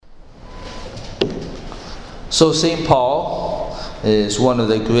So St. Paul is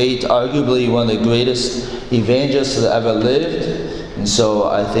arguably one of the greatest evangelists that ever lived, and so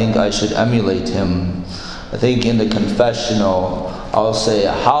I think I should emulate him. I think in the confessional, I'll say,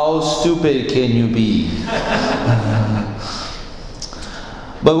 "How stupid can you be?"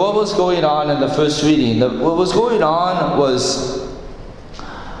 But what was going on in the first reading? What was going on was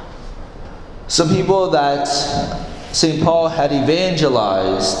some people that St. Paul had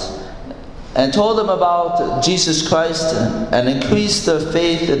evangelized and told them about Jesus Christ and increased their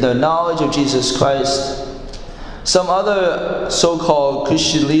faith and their knowledge of Jesus Christ. Some other so-called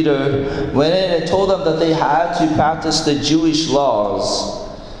Christian leader went in and told them that they had to practice the Jewish laws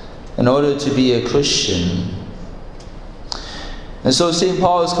in order to be a Christian. And so St.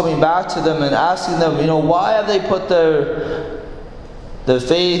 Paul is coming back to them and asking them, why have they put their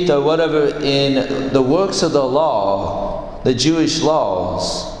faith or whatever in the works of the law, the Jewish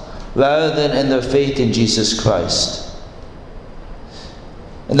laws, rather than in their faith in Jesus Christ?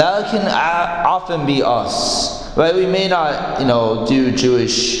 And that can often be us, right? We may not, do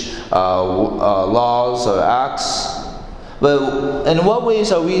Jewish laws or acts, but in what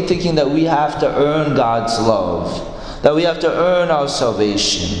ways are we thinking that we have to earn God's love? That we have to earn our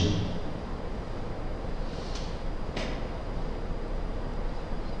salvation?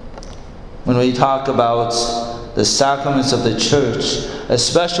 When we talk about the sacraments of the church,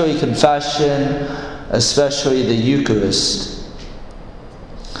 especially confession, especially the Eucharist,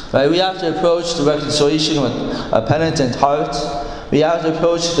 right? We have to approach the reconciliation with a penitent heart. We have to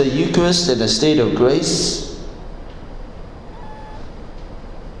approach the Eucharist in a state of grace.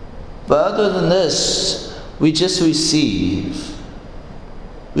 But other than this, we just receive.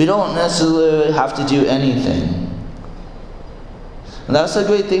 We don't necessarily have to do anything. And that's the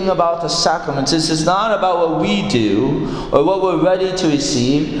great thing about the sacraments. It's not about what we do or what we're ready to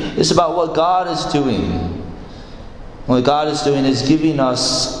receive. It's about what God is doing. What God is doing is giving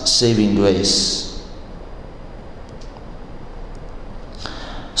us saving grace.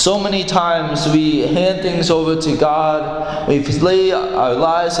 So many times we hand things over to God. We lay our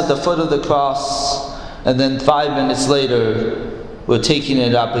lives at the foot of the cross. And then 5 minutes later, we're taking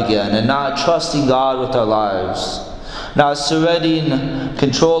it up again and not trusting God with our lives. Not surrendering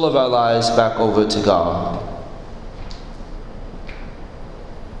control of our lives back over to God.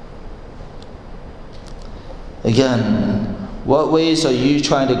 Again, what ways are you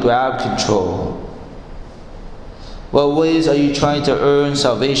trying to grab control? What ways are you trying to earn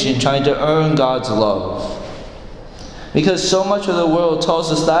salvation, trying to earn God's love? Because so much of the world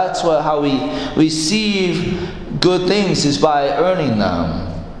tells us that's how we receive good things, is by earning them.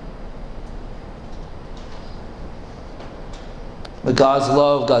 But God's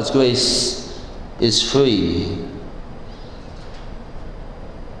love, God's grace is free.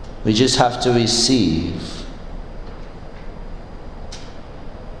 We just have to receive.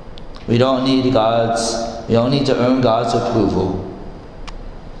 We don't need to earn God's approval.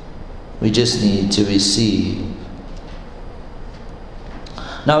 We just need to receive.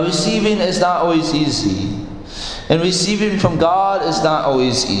 Now, receiving is not always easy. And receiving from God is not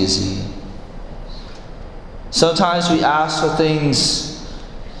always easy. Sometimes we ask for things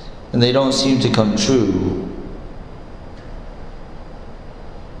and they don't seem to come true.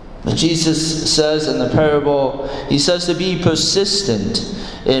 But Jesus says in the parable, He says to be persistent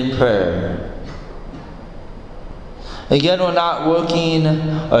in prayer. Again, we're not working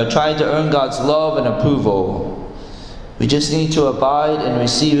or trying to earn God's love and approval. We just need to abide and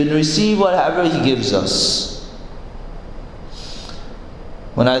receive whatever He gives us.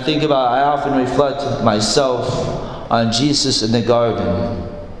 When I think about it, I often reflect myself on Jesus in the garden.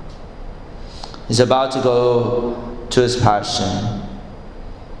 He's about to go to His passion.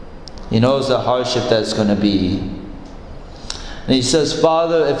 He knows the hardship that's going to be. And He says,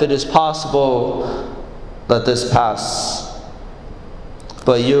 "Father, if it is possible, let this pass.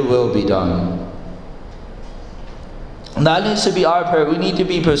 But Your will be done." And that needs to be our prayer. We need to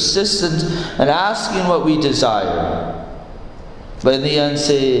be persistent in asking what we desire. But in the end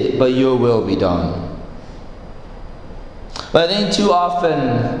say, "But Your will be done." But I think too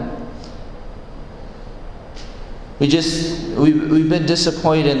often we've been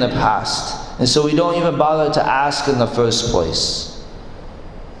disappointed in the past, and so we don't even bother to ask in the first place.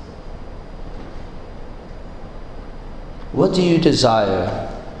 What do you desire?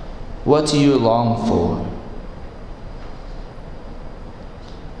 What do you long for?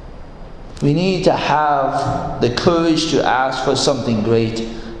 We need to have the courage to ask for something great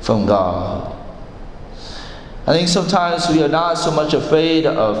from God. I think sometimes we are not so much afraid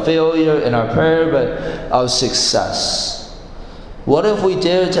of failure in our prayer, but of success. What if we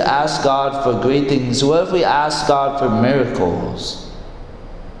dare to ask God for great things? What if we ask God for miracles?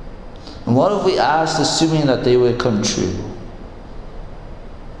 And what if we asked assuming that they would come true?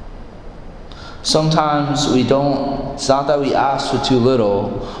 Sometimes we don't, it's not that we ask for too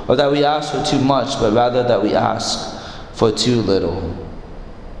little or that we ask for too much, but rather that we ask for too little.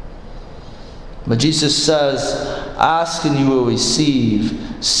 But Jesus says, ask and you will receive,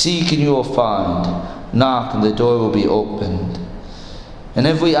 seek and you will find, knock and the door will be opened. And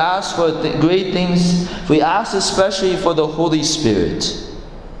if we ask for great things, if we ask especially for the Holy Spirit,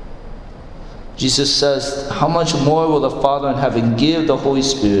 Jesus says, how much more will the Father in heaven give the Holy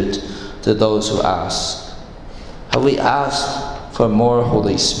Spirit to those who ask? Have we asked for more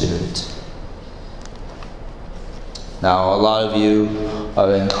Holy Spirit? Now, a lot of you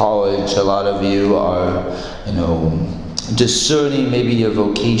are in college, a lot of you are, discerning maybe your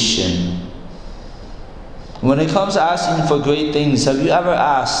vocation. When it comes to asking for great things, have you ever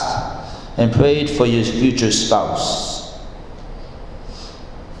asked and prayed for your future spouse?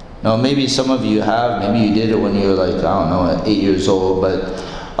 Now, maybe some of you have, maybe you did it when you were like, 8 years old,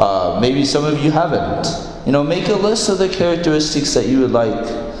 but maybe some of you haven't. Make a list of the characteristics that you would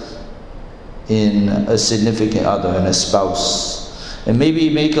like in a significant other, in a spouse. And maybe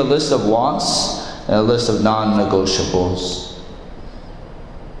make a list of wants and a list of non-negotiables.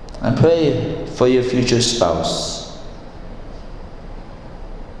 And pray for your future spouse.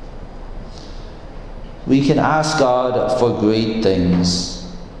 We can ask God for great things.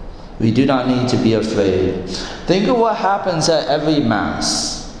 We do not need to be afraid. Think of what happens at every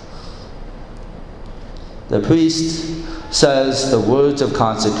Mass. The priest says the words of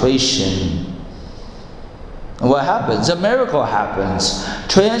consecration. And what happens? A miracle happens.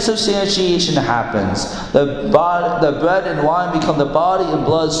 Transubstantiation happens. The bread and wine become the body and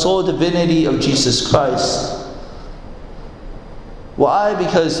blood, soul, divinity of Jesus Christ. Why?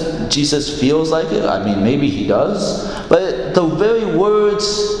 Because Jesus feels like it? Maybe he does. But the very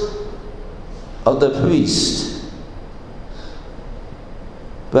words of the priest,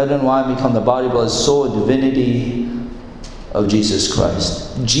 bread and wine become the body, blood, soul, and divinity of Jesus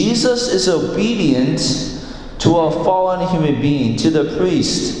Christ. Jesus is obedient to a fallen human being, to the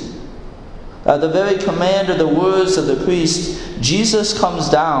priest. At the very command of the words of the priest, Jesus comes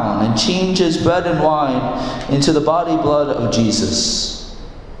down and changes bread and wine into the body, blood of Jesus.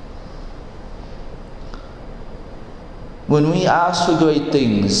 When we ask for great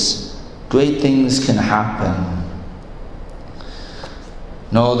things can happen.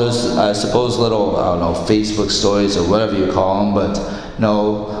 No, there's, I suppose, little, Facebook stories or whatever you call them, but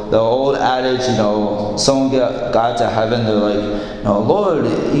the old adage, someone got to heaven, they're like, no, Lord,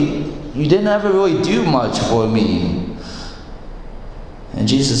 you didn't ever really do much for me. And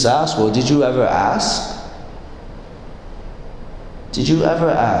Jesus asked, well, did you ever ask? Did you ever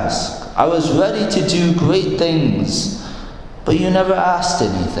ask? I was ready to do great things, but you never asked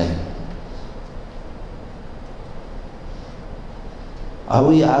anything. Are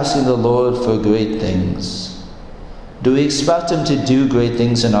we asking the Lord for great things? Do we expect Him to do great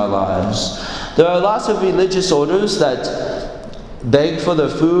things in our lives? There are lots of religious orders that beg for their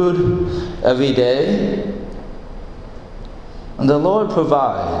food every day, and the Lord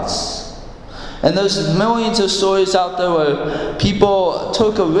provides. And there's millions of stories out there where people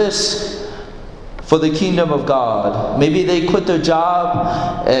took a risk for the kingdom of God. Maybe they quit their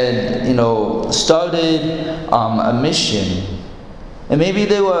job and started a mission. And maybe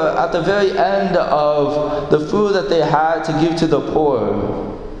they were at the very end of the food that they had to give to the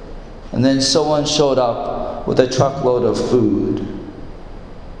poor. And then someone showed up with a truckload of food.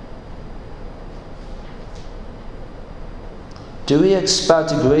 Do we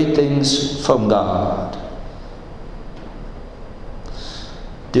expect great things from God?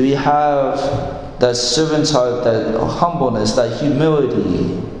 Do we have that servant's heart, that humbleness, that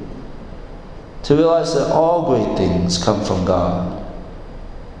humility, to realize that all great things come from God?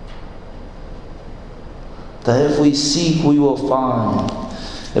 That if we seek, we will find.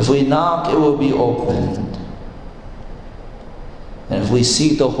 If we knock, it will be opened. And if we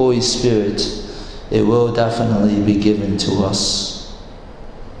seek the Holy Spirit, it will definitely be given to us.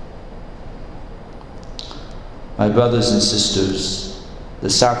 My brothers and sisters, the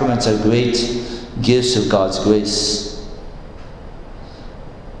sacraments are great gifts of God's grace.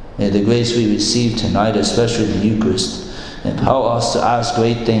 May the grace we receive tonight, especially in the Eucharist, empower us to ask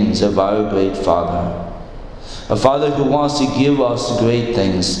great things of our great Father. A Father who wants to give us great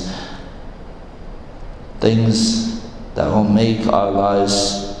things, things that will make our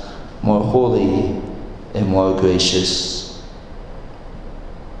lives more holy and more gracious.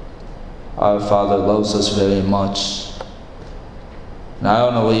 Our Father loves us very much. And I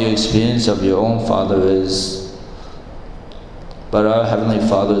don't know what your experience of your own Father is, but our Heavenly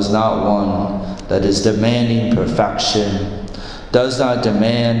Father is not one that is demanding perfection, does not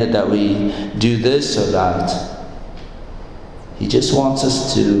demand that we do this or that. He just wants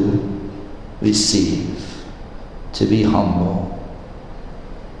us to receive, to be humble,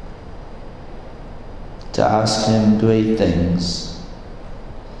 to ask Him great things.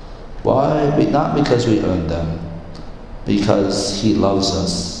 Why? Not because we earned them, because He loves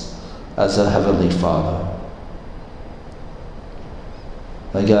us as a Heavenly Father.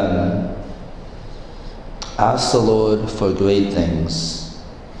 Again, ask the Lord for great things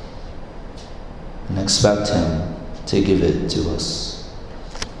and expect Him to give it to us.